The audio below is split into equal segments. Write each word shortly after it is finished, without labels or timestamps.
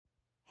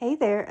Hey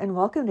there, and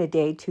welcome to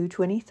day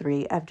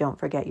 223 of Don't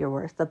Forget Your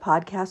Worth, the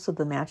podcast with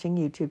the matching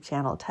YouTube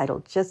channel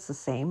titled just the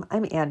same.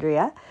 I'm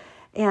Andrea,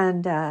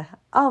 and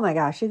oh my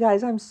gosh, you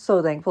guys, I'm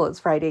so thankful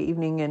it's Friday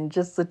evening and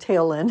just the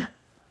tail end of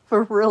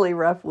a really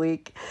rough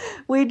week.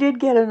 We did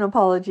get an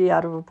apology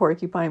out of a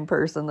porcupine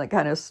person that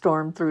kind of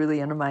stormed through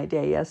the end of my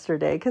day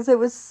yesterday because it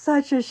was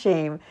such a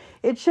shame.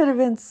 It should have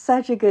been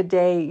such a good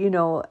day. You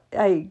know,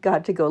 I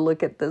got to go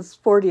look at this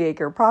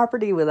 40-acre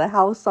property with a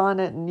house on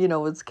it and,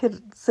 was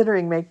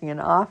considering making an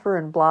offer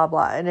and blah,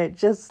 blah. And it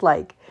just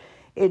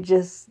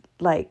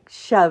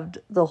shoved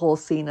the whole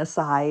scene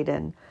aside.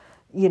 And,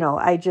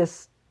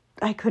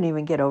 I couldn't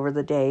even get over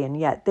the day. And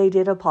yet they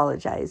did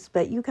apologize.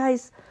 But you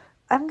guys,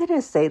 I'm going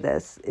to say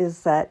this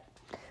is that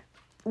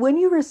when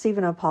you receive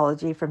an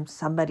apology from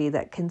somebody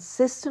that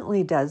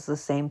consistently does the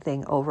same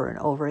thing over and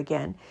over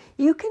again,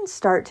 you can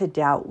start to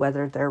doubt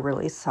whether they're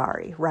really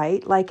sorry,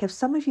 right? Like, have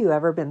some of you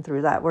ever been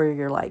through that where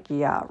you're like,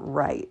 yeah,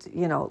 right.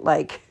 You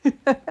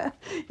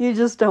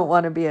just don't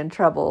want to be in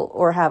trouble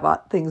or have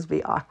things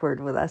be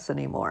awkward with us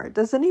anymore.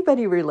 Does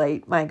anybody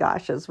relate? My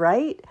gosh,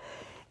 right?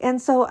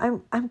 And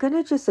so I'm going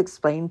to just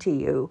explain to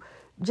you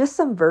just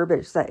some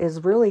verbiage that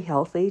is really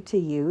healthy to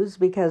use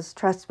because,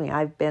 trust me,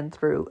 I've been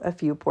through a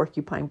few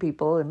porcupine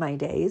people in my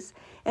days,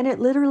 and it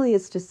literally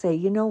is to say,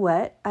 you know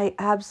what, I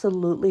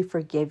absolutely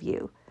forgive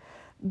you.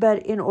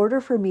 But in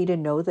order for me to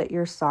know that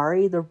you're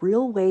sorry, the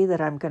real way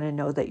that I'm going to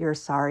know that you're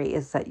sorry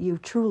is that you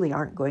truly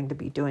aren't going to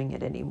be doing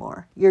it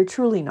anymore. You're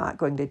truly not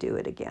going to do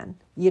it again.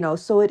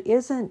 So it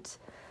isn't,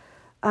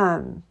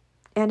 and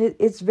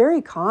it's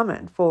very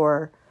common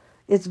for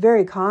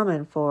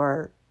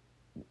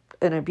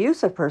an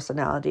abusive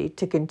personality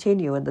to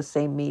continue in the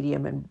same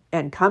medium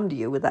and come to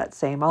you with that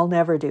same, I'll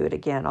never do it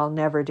again. I'll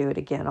never do it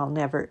again. I'll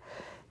never.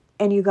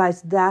 And you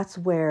guys, that's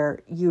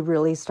where you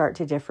really start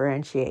to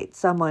differentiate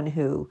someone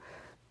who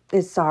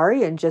is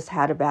sorry and just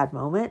had a bad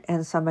moment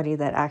and somebody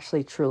that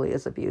actually truly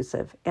is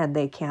abusive and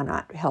they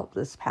cannot help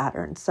this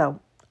pattern.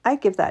 So I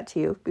give that to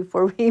you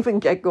before we even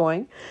get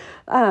going.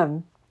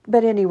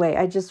 But anyway,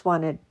 I just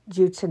wanted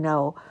you to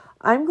know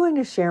I'm going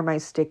to share my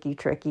sticky,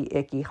 tricky,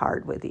 icky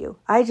hard with you.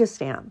 I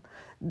just am.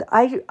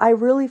 I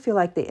really feel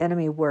like the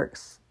enemy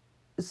works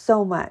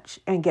so much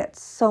and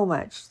gets so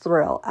much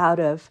thrill out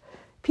of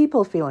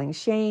people feeling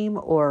shame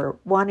or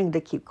wanting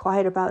to keep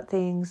quiet about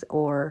things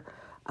or,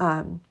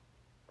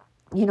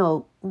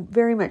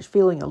 very much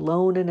feeling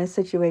alone in a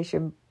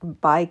situation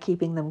by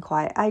keeping them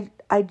quiet. I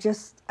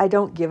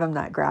don't give him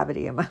that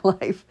gravity in my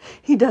life.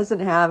 He doesn't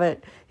have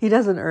it. He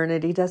doesn't earn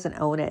it. He doesn't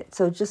own it.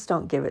 So just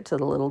don't give it to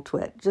the little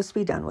twit. Just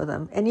be done with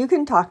him. And you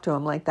can talk to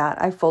him like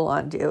that. I full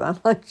on do. I'm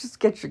like, just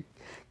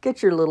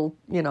get your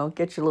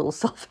little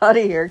self out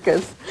of here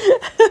because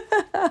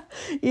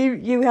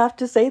you have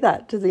to say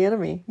that to the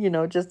enemy,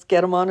 just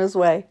get him on his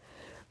way.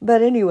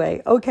 But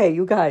anyway, okay,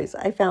 you guys,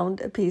 I found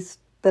a piece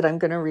that I'm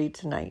going to read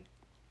tonight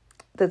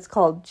that's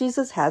called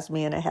Jesus Has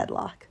Me in a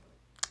Headlock.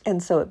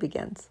 And so it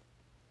begins.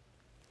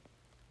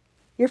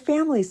 Your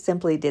family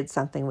simply did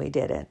something we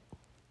didn't,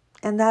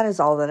 and that is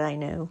all that I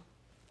knew.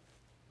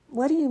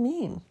 What do you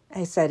mean?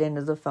 I said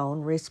into the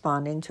phone,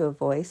 responding to a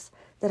voice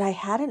that I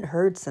hadn't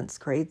heard since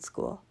grade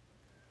school.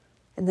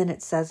 And then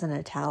it says in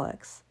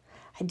italics,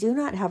 I do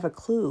not have a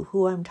clue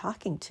who I'm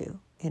talking to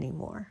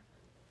anymore.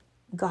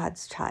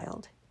 God's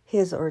child,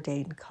 his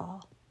ordained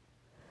call.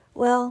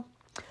 Well,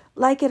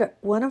 like at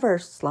one of our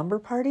slumber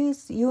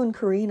parties, you and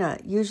Karina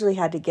usually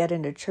had to get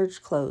into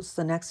church clothes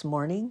the next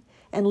morning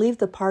and leave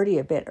the party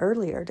a bit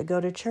earlier to go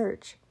to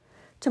church.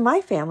 To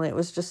my family, it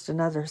was just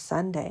another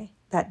Sunday,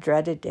 that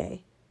dreaded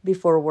day,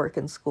 before work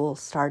and school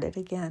started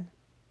again.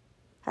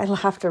 I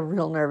laughed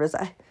real nervous.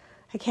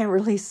 I can't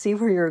really see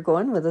where you're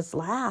going with this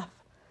laugh.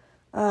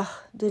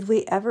 Did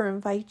we ever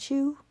invite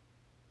you?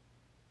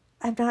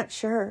 I'm not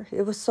sure.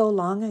 It was so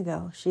long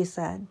ago, she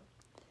said.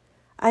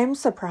 I'm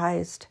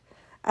surprised.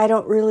 I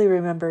don't really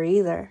remember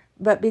either,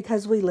 but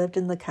because we lived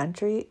in the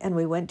country and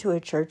we went to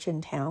a church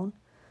in town,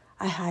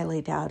 I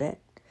highly doubt it.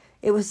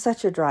 It was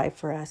such a drive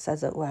for us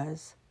as it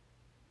was.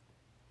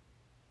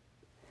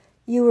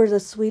 You were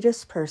the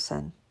sweetest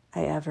person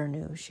I ever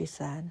knew, she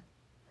said.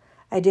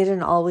 I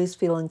didn't always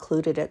feel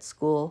included at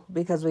school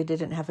because we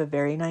didn't have a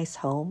very nice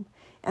home,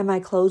 and my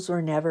clothes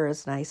were never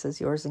as nice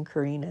as yours and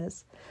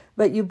Karina's.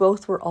 But you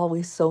both were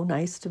always so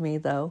nice to me,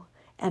 though,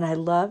 and I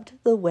loved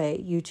the way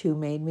you two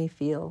made me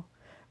feel,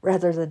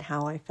 rather than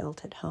how I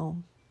felt at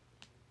home.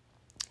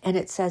 And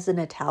it says in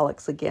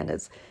italics again,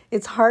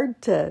 it's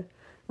hard to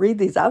read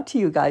these out to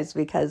you guys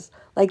because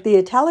like the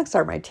italics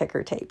are my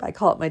ticker tape. I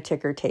call it my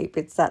ticker tape.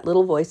 It's that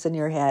little voice in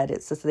your head.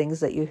 It's the things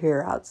that you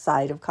hear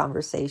outside of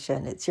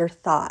conversation. It's your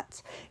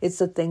thoughts. It's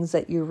the things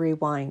that you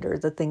rewind or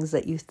the things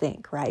that you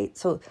think, right?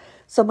 So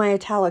my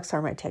italics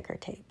are my ticker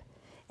tape.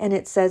 And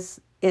it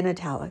says in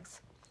italics,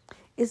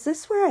 is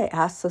this where I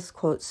asked this,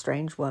 quote,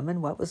 strange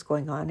woman what was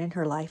going on in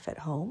her life at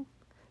home?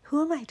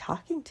 Who am I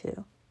talking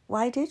to?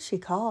 Why did she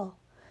call?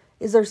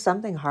 Is there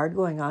something hard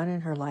going on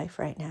in her life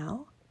right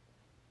now?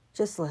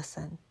 Just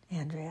listen,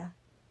 Andrea.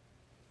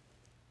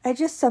 I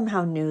just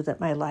somehow knew that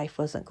my life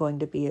wasn't going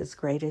to be as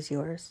great as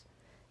yours.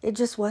 It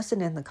just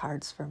wasn't in the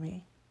cards for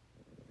me.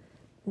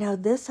 Now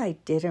this I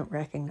didn't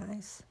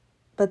recognize,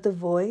 but the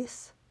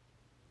voice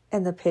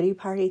and the pity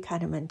party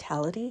kind of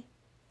mentality,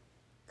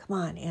 come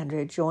on,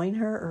 Andrea, join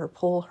her or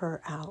pull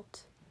her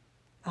out.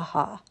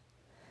 Aha.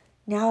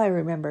 Now I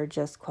remember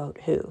just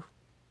quote who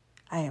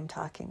I am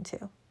talking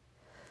to.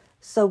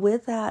 So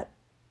with that,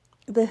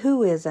 the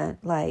who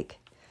isn't like,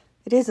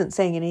 it isn't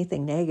saying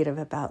anything negative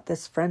about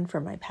this friend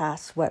from my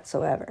past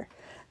whatsoever.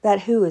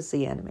 That who is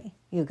the enemy,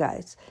 you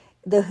guys.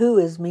 The who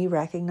is me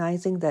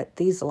recognizing that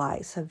these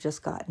lies have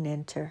just gotten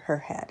into her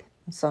head.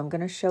 So I'm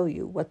going to show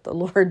you what the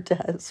Lord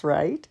does,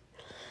 right?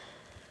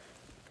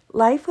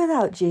 Life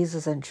without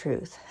Jesus and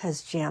truth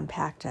has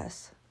jam-packed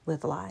us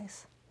with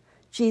lies.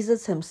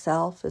 Jesus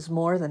himself is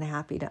more than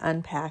happy to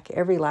unpack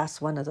every last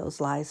one of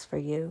those lies for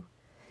you.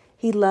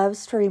 He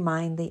loves to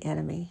remind the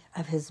enemy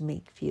of his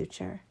meek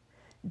future.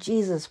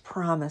 Jesus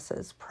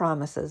promises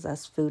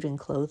us food and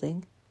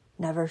clothing,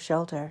 never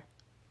shelter.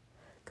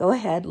 Go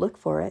ahead, look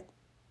for it.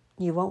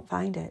 You won't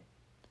find it.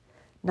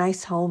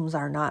 Nice homes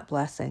are not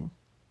blessing.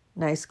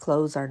 Nice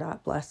clothes are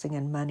not blessing,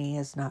 and money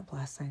is not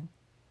blessing.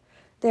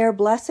 They are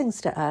blessings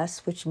to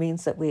us, which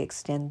means that we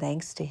extend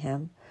thanks to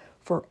him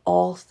for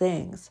all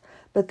things,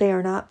 but they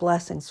are not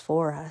blessings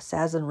for us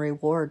as in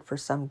reward for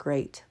some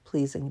great,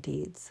 pleasing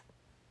deeds.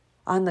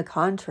 On the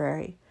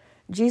contrary,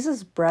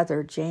 Jesus'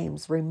 brother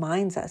James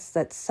reminds us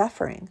that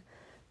suffering,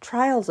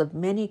 trials of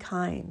many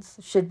kinds,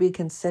 should be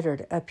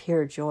considered a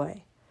pure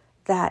joy.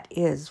 That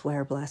is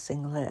where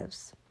blessing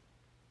lives.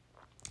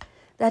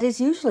 That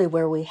is usually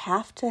where we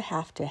have to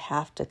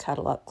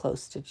cuddle up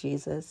close to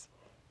Jesus.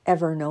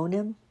 Ever known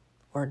him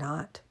or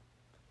not?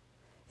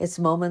 It's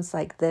moments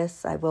like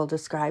this I will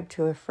describe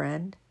to a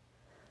friend.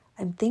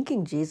 I'm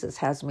thinking Jesus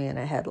has me in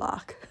a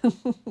headlock.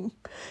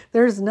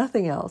 There's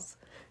nothing else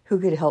who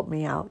could help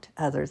me out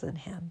other than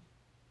him.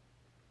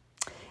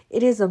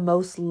 It is a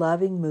most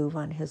loving move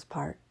on his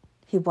part.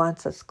 He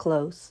wants us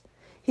close.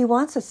 He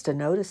wants us to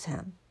notice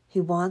him. He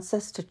wants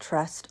us to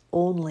trust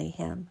only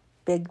him,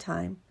 big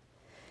time.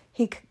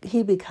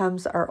 He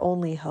becomes our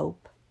only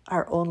hope,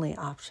 our only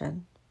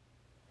option.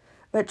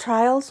 But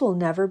trials will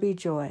never be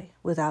joy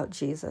without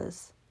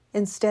Jesus.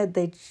 Instead,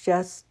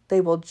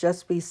 they will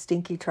just be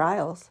stinky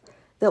trials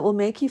that will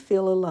make you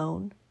feel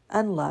alone,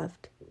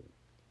 unloved,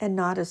 and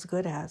not as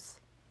good as.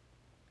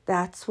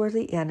 That's where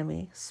the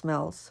enemy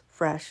smells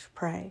fresh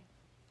prey.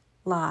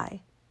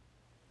 Lie.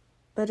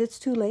 But it's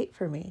too late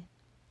for me.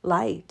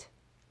 Light.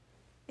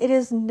 It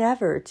is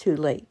never too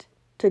late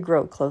to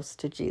grow close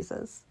to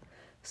Jesus.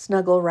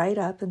 Snuggle right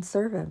up and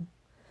serve him.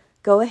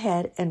 Go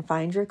ahead and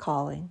find your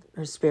calling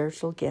or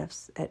spiritual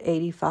gifts at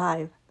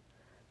 85.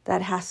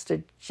 That has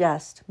to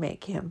just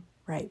make him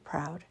right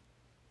proud.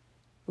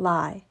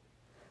 Lie.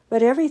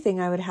 But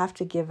everything I would have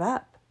to give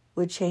up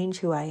would change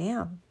who I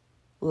am.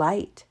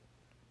 Light.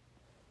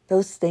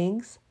 Those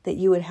things that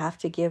you would have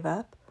to give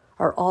up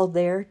are all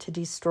there to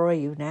destroy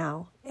you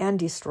now and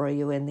destroy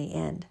you in the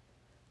end.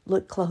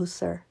 Look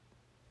closer.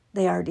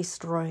 They are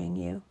destroying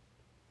you.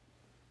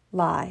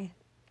 Lie.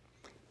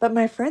 But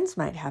my friends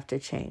might have to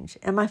change,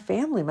 and my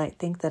family might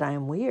think that I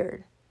am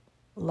weird.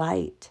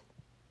 Light.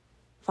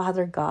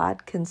 Father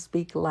God can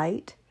speak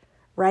light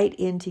right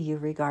into you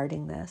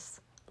regarding this.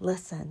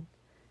 Listen,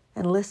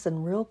 and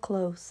listen real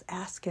close.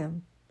 Ask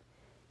him.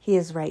 He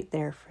is right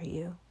there for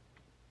you.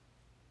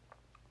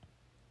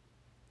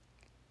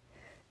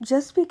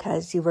 Just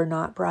because you were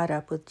not brought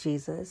up with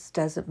Jesus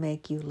doesn't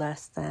make you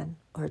less than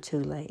or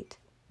too late.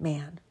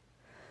 Man,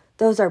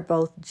 those are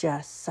both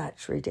just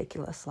such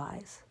ridiculous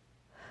lies.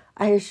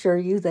 I assure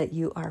you that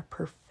you are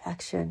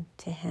perfection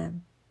to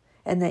him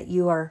and that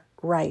you are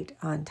right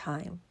on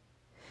time.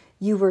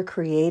 You were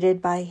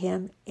created by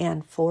him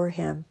and for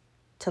him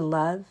to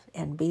love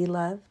and be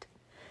loved.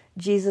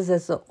 Jesus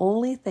is the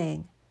only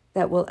thing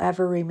that will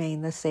ever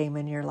remain the same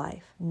in your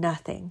life.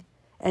 Nothing,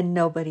 and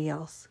nobody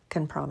else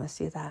can promise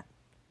you that.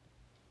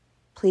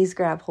 Please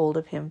grab hold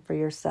of him for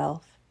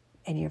yourself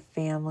and your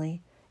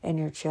family and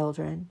your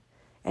children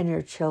and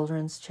your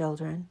children's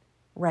children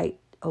right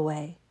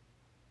away.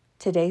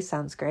 Today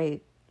sounds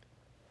great.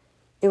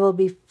 It will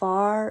be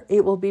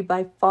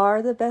by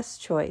far the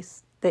best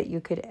choice that you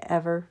could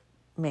ever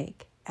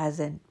make, as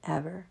in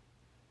ever.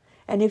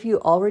 And if you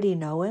already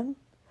know him,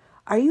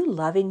 are you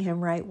loving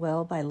him right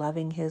well by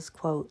loving his,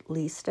 quote,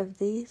 least of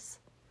these?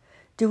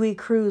 Do we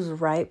cruise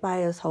right by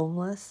his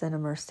homeless in a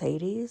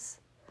Mercedes?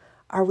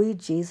 Are we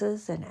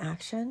Jesus in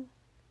action?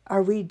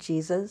 Are we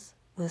Jesus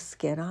with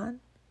skin on?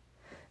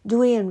 Do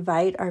we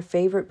invite our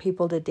favorite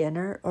people to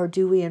dinner, or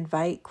do we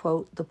invite,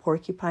 quote, the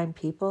porcupine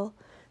people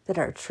that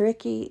are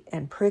tricky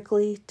and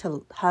prickly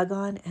to hug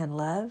on and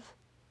love?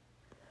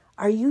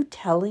 Are you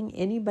telling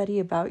anybody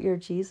about your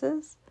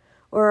Jesus,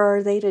 or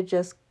are they to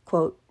just,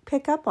 quote,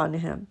 pick up on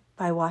him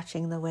by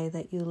watching the way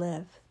that you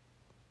live?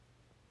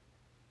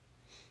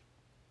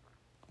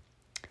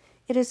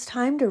 It is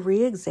time to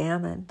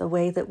re-examine the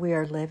way that we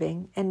are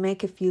living and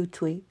make a few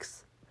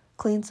tweaks,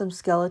 clean some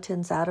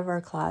skeletons out of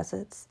our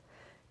closets,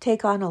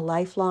 take on a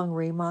lifelong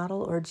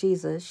remodel, or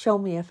Jesus, show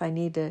me if I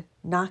need to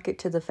knock it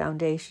to the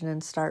foundation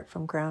and start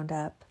from ground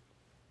up.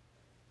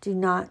 Do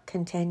not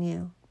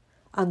continue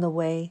on the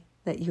way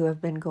that you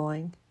have been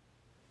going.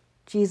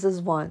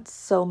 Jesus wants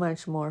so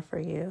much more for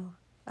you.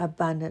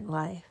 Abundant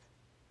life.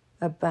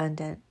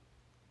 Abundant.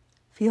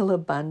 Feel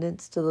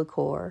abundance to the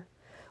core.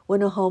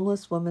 When a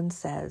homeless woman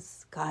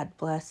says, God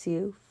bless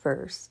you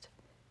first,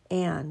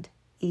 and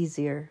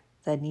easier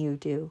than you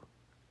do.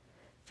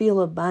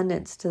 Feel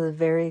abundance to the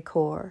very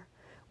core.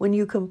 When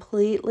you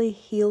completely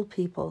heal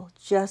people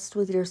just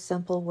with your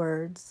simple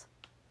words.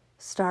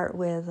 Start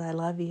with, I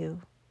love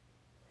you.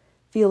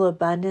 Feel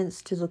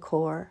abundance to the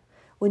core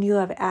when you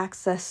have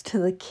access to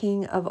the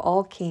King of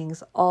all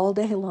kings all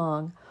day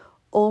long,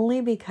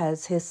 only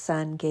because his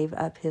son gave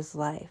up his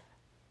life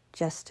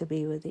just to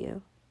be with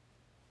you.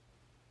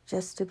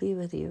 Just to be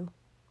with you.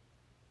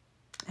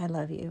 I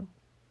love you.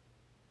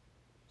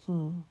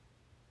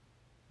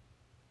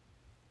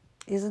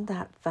 Isn't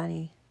that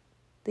funny?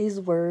 These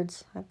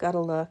words, I've got to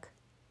look.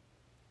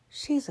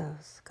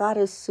 Jesus, God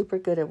is super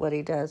good at what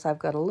he does. I've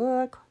got to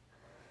look.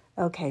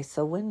 Okay,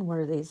 so when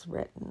were these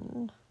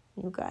written?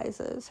 You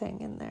guys,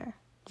 hang in there.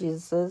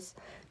 Jesus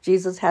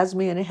has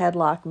me in a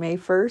headlock May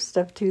 1st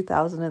of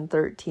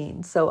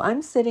 2013. So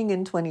I'm sitting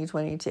in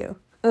 2022.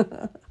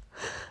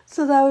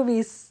 So that would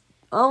be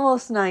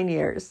almost 9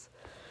 years.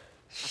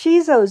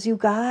 Shizos, you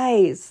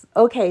guys.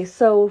 Okay,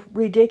 so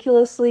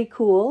ridiculously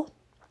cool.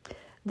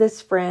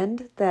 This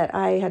friend that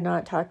I had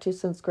not talked to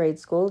since grade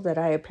school, that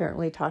I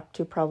apparently talked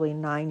to probably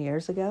 9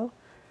 years ago,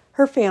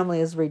 her family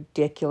is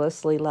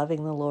ridiculously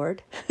loving the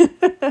Lord.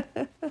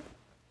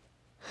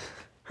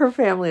 Her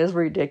family is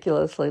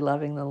ridiculously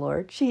loving the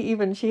Lord. She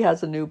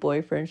has a new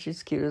boyfriend.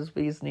 She's cute as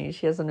bee's knees.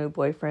 She has a new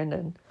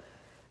boyfriend,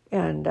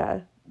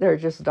 and they're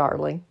just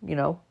darling,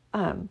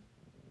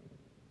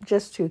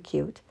 just too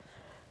cute.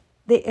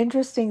 The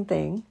interesting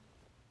thing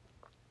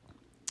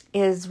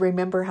is,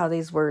 remember how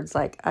these words,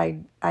 like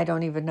I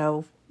don't even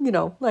know,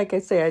 like I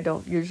say, I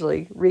don't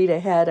usually read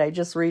ahead. I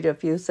just read a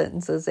few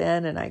sentences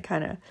in, and I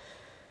kind of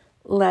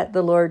let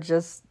the Lord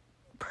just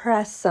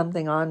press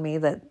something on me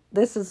that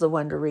this is the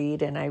one to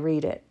read, and I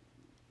read it.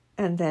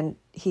 And then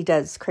he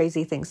does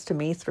crazy things to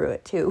me through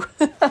it too.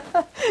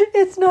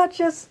 It's not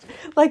just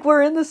like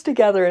we're in this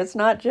together. It's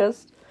not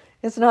just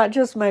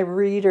my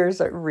readers.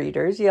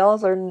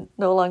 Y'all are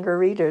no longer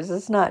readers.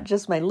 It's not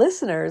just my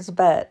listeners,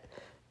 but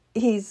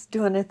he's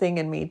doing a thing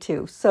in me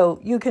too. So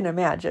you can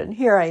imagine,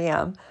 here I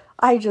am.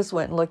 I just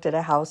went and looked at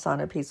a house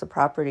on a piece of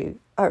property,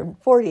 or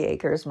 40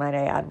 acres, might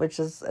I add, which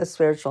is a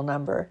spiritual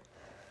number.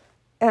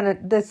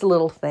 And this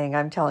little thing,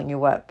 I'm telling you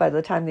what, by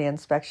the time the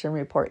inspection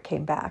report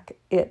came back,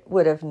 it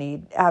would have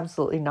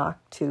absolutely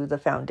knocked to the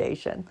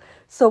foundation.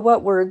 So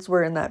what words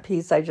were in that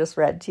piece I just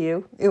read to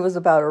you? It was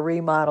about a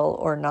remodel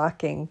or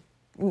knocking,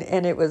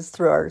 and it was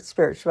through our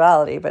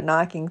spirituality, but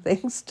knocking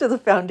things to the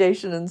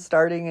foundation and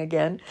starting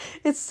again.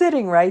 It's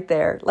sitting right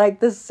there,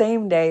 like the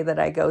same day that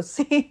I go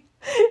see.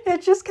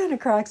 It just kind of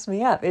cracks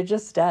me up. It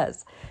just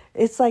does.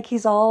 It's like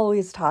he's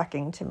always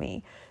talking to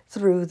me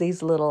through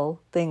these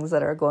little things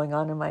that are going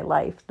on in my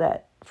life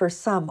that for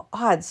some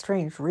odd,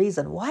 strange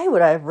reason, why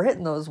would I have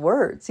written those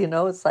words?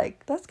 It's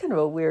like, that's kind of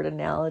a weird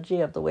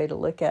analogy of the way to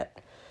look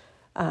at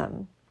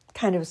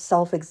kind of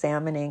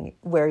self-examining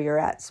where you're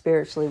at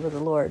spiritually with the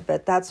Lord.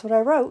 But that's what I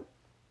wrote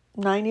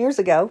 9 years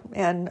ago,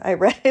 and I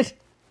read it.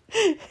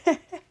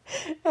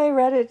 I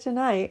read it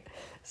tonight.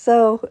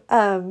 So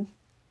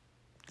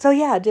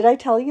yeah, did I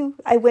tell you?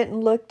 I went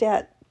and looked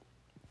at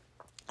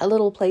a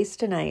little place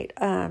tonight.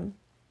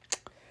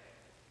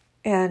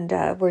 And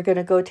we're going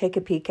to go take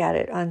a peek at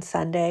it on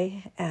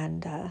Sunday.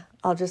 And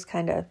I'll just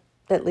kind of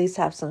at least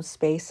have some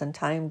space and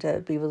time to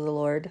be with the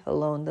Lord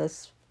alone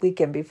this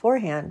weekend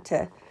beforehand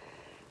to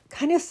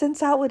kind of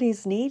sense out what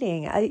he's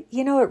needing. It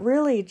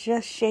really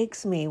just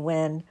shakes me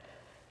when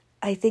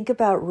I think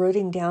about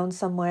rooting down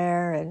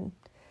somewhere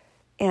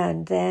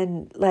and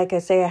then, like I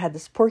say, I had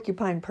this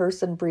porcupine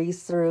person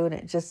breeze through, and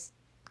it just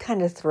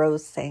kind of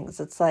throws things.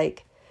 It's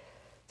like,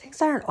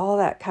 things aren't all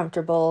that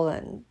comfortable,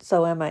 and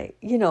so am I,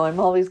 I'm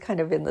always kind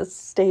of in this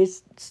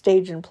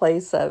stage and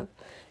place of,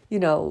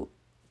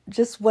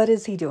 just what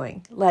is he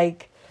doing?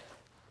 Like,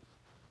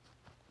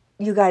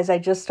 you guys, I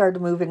just started to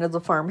move into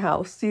the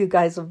farmhouse. You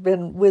guys have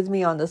been with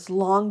me on this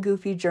long,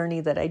 goofy journey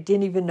that I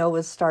didn't even know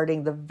was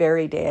starting the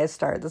very day I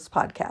started this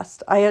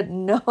podcast. I had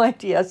no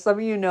idea. Some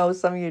of you know,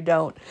 some of you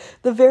don't.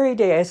 The very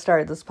day I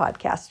started this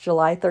podcast,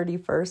 July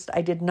 31st,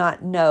 I did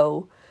not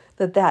know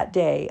that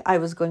day I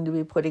was going to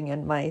be putting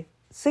in my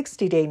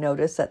 60-day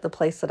notice at the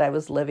place that I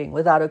was living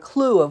without a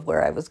clue of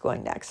where I was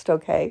going next,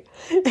 okay?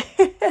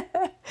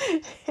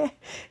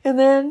 And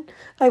then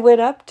I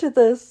went up to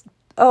this,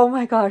 oh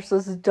my gosh,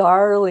 this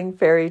darling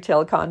fairy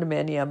tale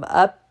condominium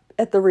up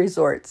at the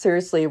resort,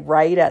 seriously,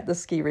 right at the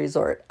ski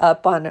resort,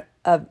 up on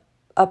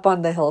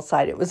the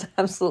hillside. It was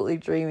absolutely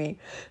dreamy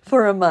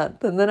for a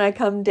month. And then I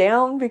come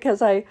down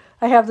because I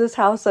have this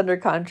house under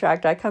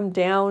contract. I come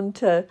down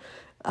to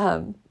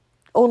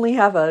only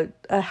have a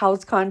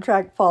house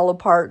contract fall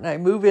apart and I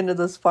move into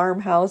this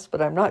farmhouse,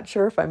 but I'm not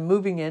sure if I'm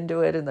moving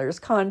into it, and there's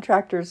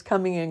contractors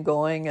coming and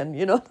going, and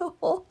the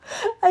whole,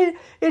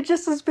 it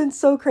just has been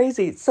so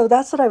crazy. So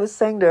that's what I was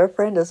saying to a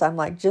friend is I'm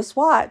like, just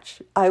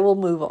watch. I will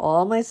move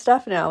all my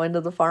stuff now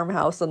into the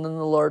farmhouse, and then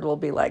the Lord will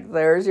be like,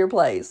 there's your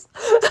place.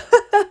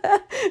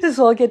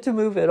 So I'll get to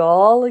move it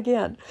all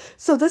again.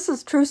 So this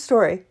is true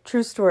story.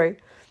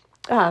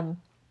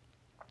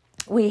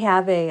 We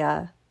have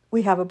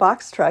a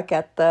box truck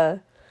at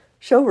the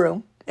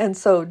showroom. And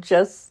so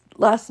just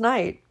last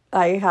night,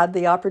 I had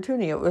the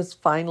opportunity. It was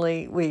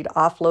finally, we'd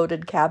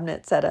offloaded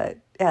cabinets at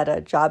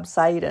a job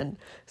site. And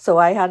so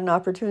I had an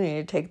opportunity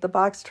to take the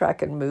box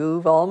truck and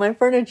move all my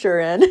furniture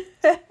in.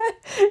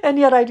 And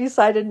yet I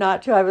decided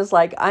not to. I was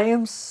like, I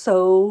am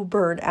so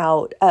burnt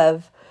out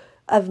of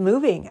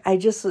moving.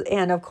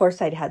 And of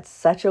course I'd had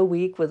such a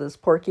week with this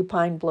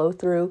porcupine blow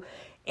through.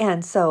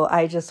 And so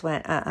I just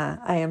went,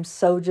 I am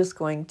so just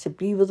going to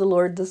be with the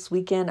Lord this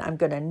weekend. I'm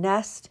going to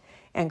nest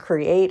and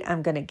create.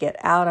 I'm going to get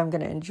out. I'm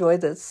going to enjoy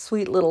this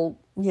sweet little,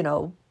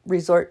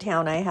 resort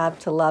town I have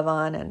to love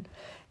on.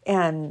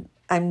 And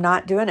I'm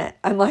not doing it.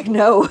 I'm like,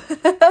 no,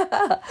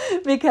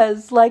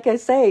 because like I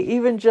say,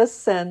 even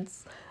just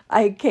since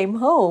I came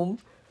home,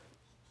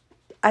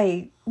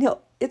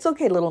 it's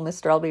okay, little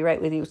mister, I'll be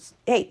right with you.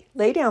 Hey,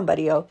 lay down,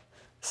 buddy-o.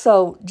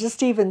 So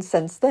just even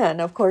since then,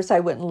 of course,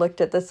 I went and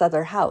looked at this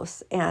other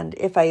house. And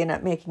if I end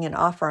up making an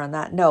offer on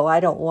that, no,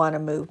 I don't want to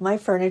move. My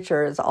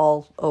furniture is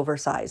all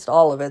oversized.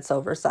 All of it's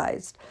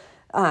oversized.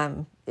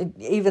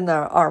 Even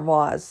the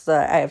armoires,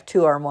 I have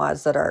 2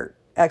 armoires that are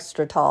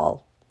extra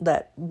tall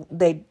that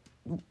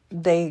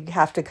they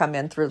have to come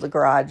in through the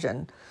garage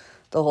and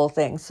the whole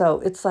thing. So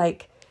it's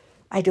like,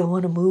 I don't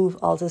want to move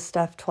all this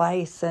stuff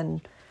twice.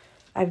 And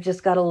I've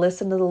just got to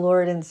listen to the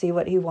Lord and see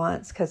what he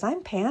wants, because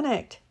I'm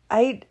panicked.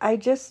 I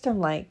just am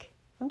like,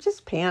 I'm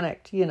just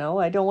panicked,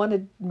 I don't want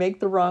to make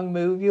the wrong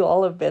move. You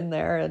all have been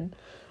there. And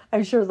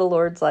I'm sure the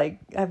Lord's like,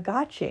 I've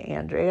got you,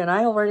 Andrea, and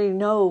I already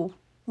know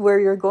where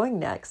you're going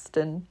next.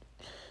 And,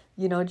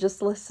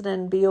 just listen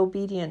and be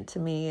obedient to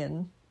me.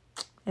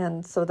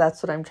 And so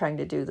that's what I'm trying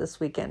to do this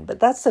weekend. But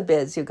that's the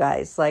biz, you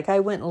guys. Like, I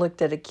went and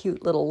looked at a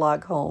cute little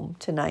log home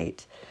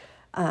tonight,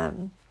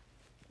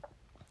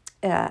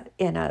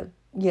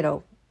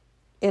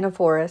 in a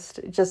forest,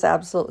 just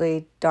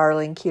absolutely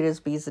darling, cute as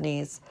bees and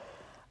knees.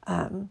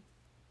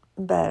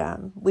 But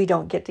we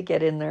don't get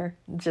in there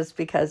just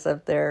because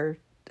of their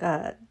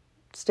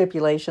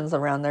stipulations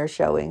around their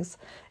showings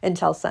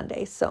until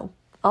Sunday. So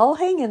I'll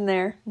hang in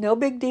there. No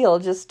big deal.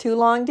 Just 2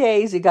 long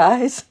days, you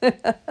guys.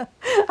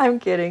 I'm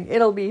kidding.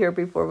 It'll be here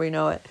before we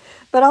know it.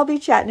 But I'll be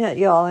chatting at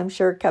y'all, I'm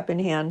sure, cup in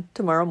hand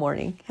tomorrow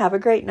morning. Have a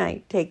great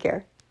night. Take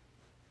care.